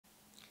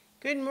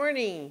Good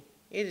morning.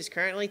 It is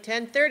currently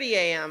 10:30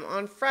 a.m.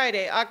 on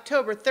Friday,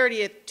 October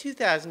 30th,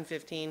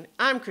 2015.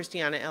 I'm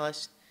Christiana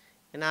Ellis,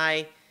 and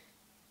I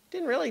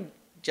didn't really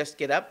just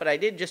get up, but I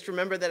did just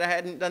remember that I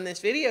hadn't done this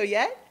video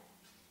yet.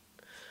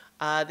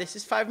 This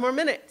is 5 more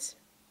minutes.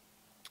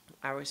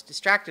 I was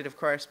distracted, of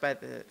course, by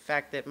the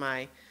fact that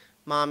my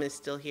mom is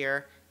still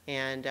here,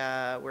 and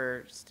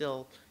we're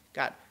still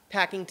got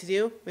packing to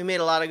do. We made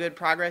a lot of good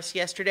progress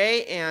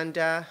yesterday, and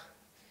I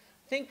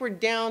think we're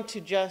down to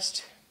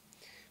just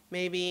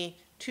maybe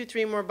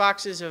 2-3 more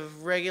boxes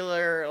of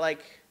regular,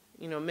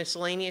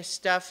 miscellaneous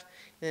stuff,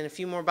 and then a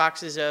few more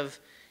boxes of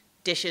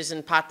dishes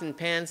and pots and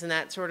pans and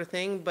that sort of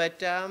thing.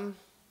 But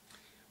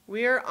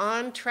we're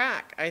on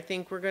track. I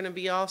think we're going to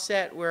be all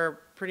set. We're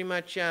pretty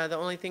much the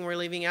only thing we're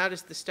leaving out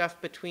is the stuff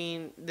that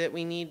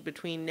we need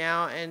between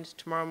now and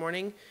tomorrow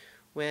morning,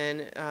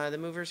 when the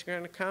movers are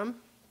going to come.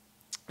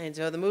 And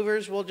so the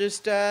movers will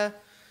just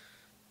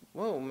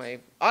whoa, my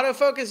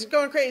autofocus is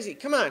going crazy.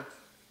 Come on.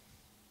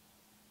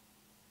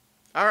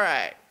 All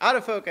right,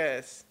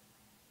 autofocus.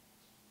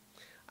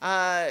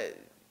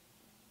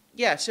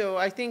 Yeah, so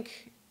I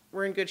think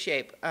we're in good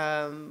shape.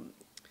 There's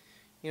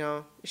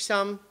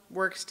some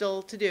work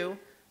still to do,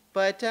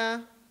 but,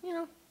 we're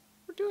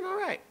doing all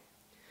right.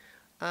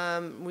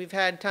 We've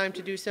had time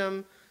to do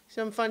some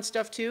fun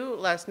stuff, too.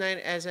 Last night,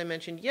 as I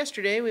mentioned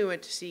yesterday, we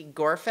went to see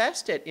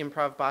Gorefest at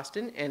Improv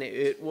Boston, and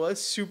it was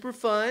super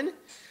fun.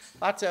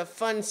 Lots of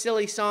fun,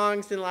 silly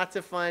songs and lots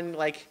of fun,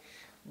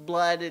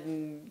 blood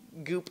and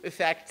goop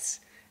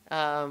effects.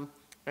 And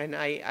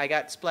I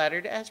got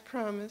splattered as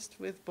promised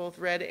with both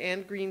red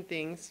and green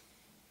things.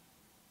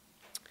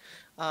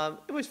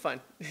 It was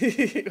fun.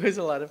 It was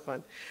a lot of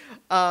fun.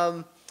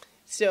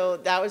 So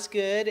that was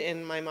good,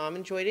 and my mom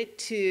enjoyed it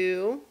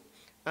too.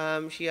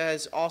 She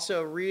has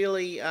also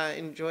really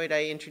enjoyed,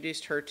 I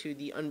introduced her to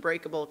the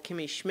unbreakable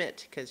Kimmy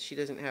Schmidt, because she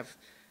doesn't have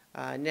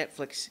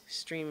Netflix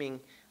streaming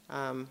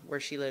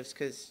where she lives,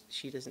 because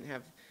she doesn't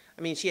have,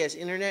 she has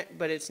internet,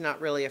 but it's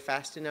not really a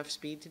fast enough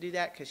speed to do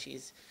that, because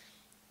she's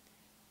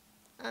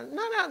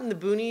not out in the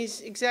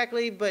boonies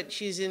exactly, but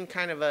she's in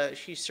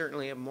she's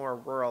certainly a more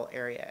rural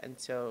area, and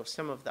so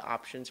some of the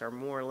options are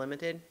more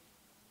limited.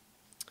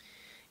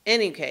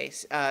 Any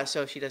case,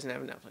 so she doesn't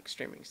have Netflix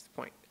streaming is the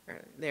point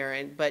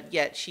there, but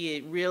yet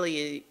she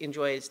really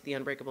enjoys the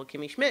unbreakable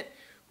Kimmy Schmidt,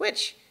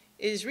 which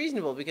is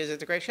reasonable because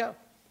it's a great show.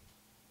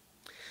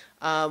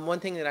 One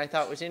thing that I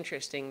thought was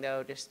interesting,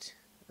 though, just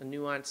a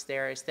nuance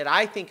there, is that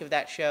I think of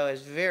that show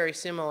as very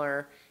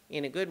similar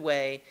in a good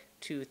way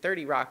to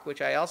 30 Rock,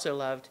 which I also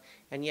loved,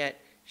 and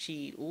yet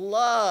she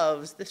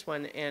loves this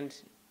one and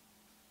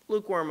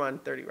lukewarm on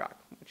 30 Rock,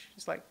 which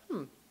is like,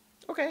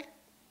 okay.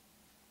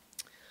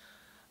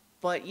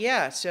 But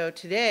yeah, so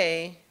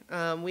today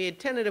we had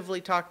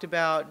tentatively talked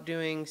about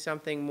doing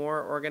something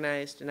more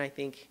organized, and I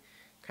think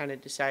kind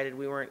of decided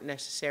we weren't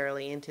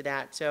necessarily into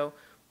that. So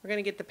we're going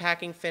to get the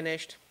packing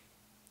finished.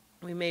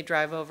 We may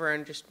drive over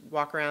and just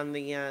walk around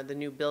the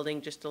new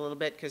building just a little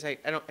bit, because I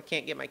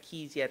can't get my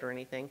keys yet or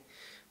anything,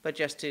 but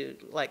just to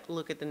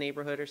look at the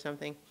neighborhood or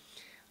something.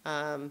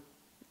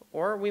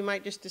 Or we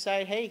might just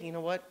decide, hey, you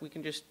know what, we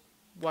can just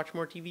watch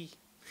more TV.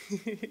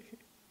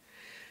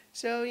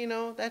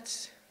 So,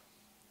 that's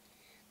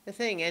the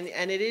thing.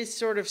 And it is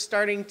sort of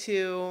starting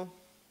to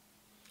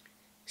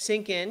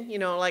sink in,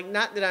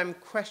 not that I'm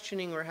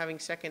questioning or having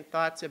second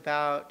thoughts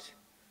about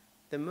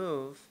the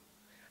move.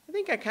 I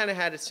think I kind of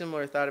had a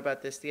similar thought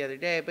about this the other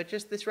day, but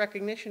just this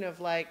recognition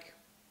of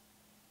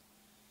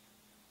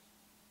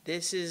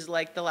this is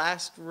the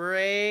last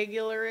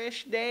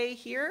regular-ish day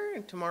here,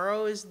 and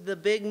tomorrow is the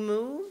big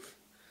move.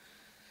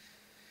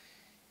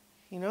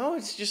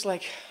 It's just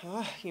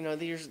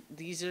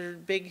these are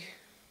big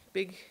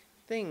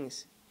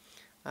things.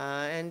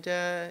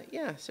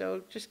 Yeah,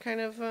 so just kind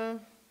of,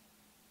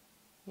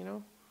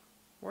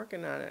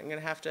 working on it. I'm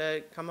going to have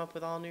to come up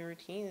with all new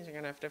routines. I'm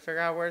going to have to figure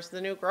out where's the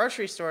new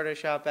grocery store to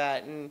shop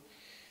at, and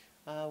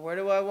where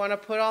do I want to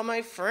put all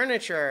my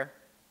furniture.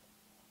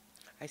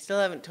 I still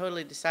haven't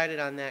totally decided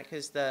on that,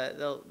 because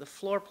the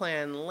floor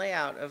plan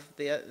layout of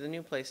the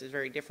new place is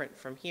very different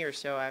from here,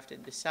 so I have to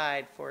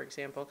decide. For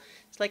example,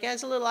 it's it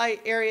has a little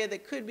area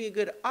that could be a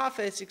good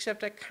office,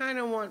 except I kind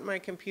of want my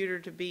computer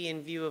to be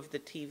in view of the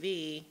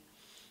TV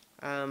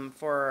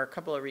for a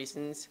couple of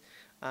reasons.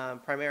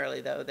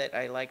 Primarily, though, that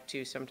I like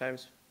to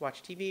sometimes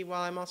watch TV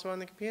while I'm also on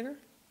the computer.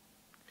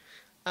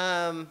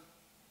 I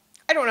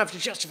don't have to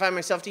justify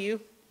myself to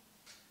you.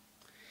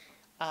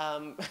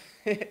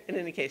 In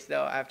any case,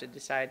 though, I have to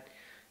decide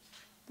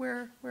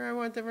where I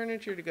want the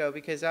furniture to go,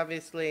 because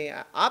obviously,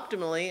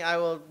 optimally, I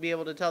will be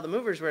able to tell the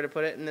movers where to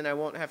put it, and then I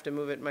won't have to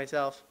move it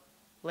myself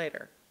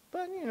later.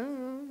 But,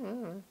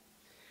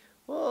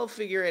 we'll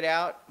figure it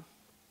out.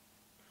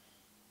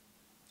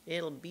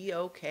 It'll be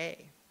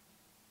okay.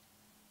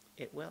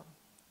 It will.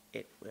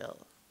 It will.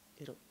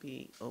 It'll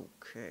be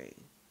okay.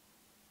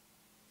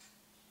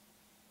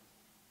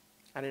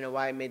 I don't know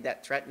why I made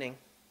that threatening.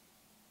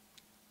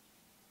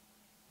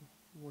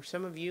 Were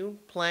some of you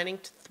planning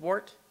to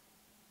thwart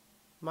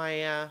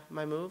my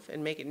my move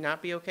and make it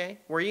not be okay?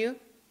 Were you?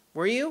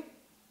 Were you?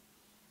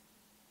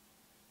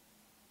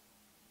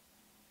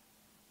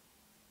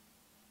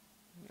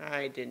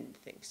 I didn't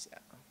think so.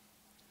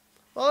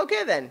 Well,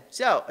 okay then.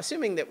 So,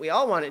 assuming that we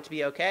all want it to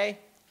be okay,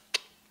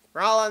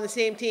 we're all on the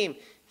same team.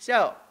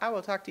 So, I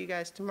will talk to you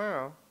guys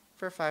tomorrow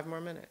for 5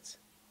 more minutes.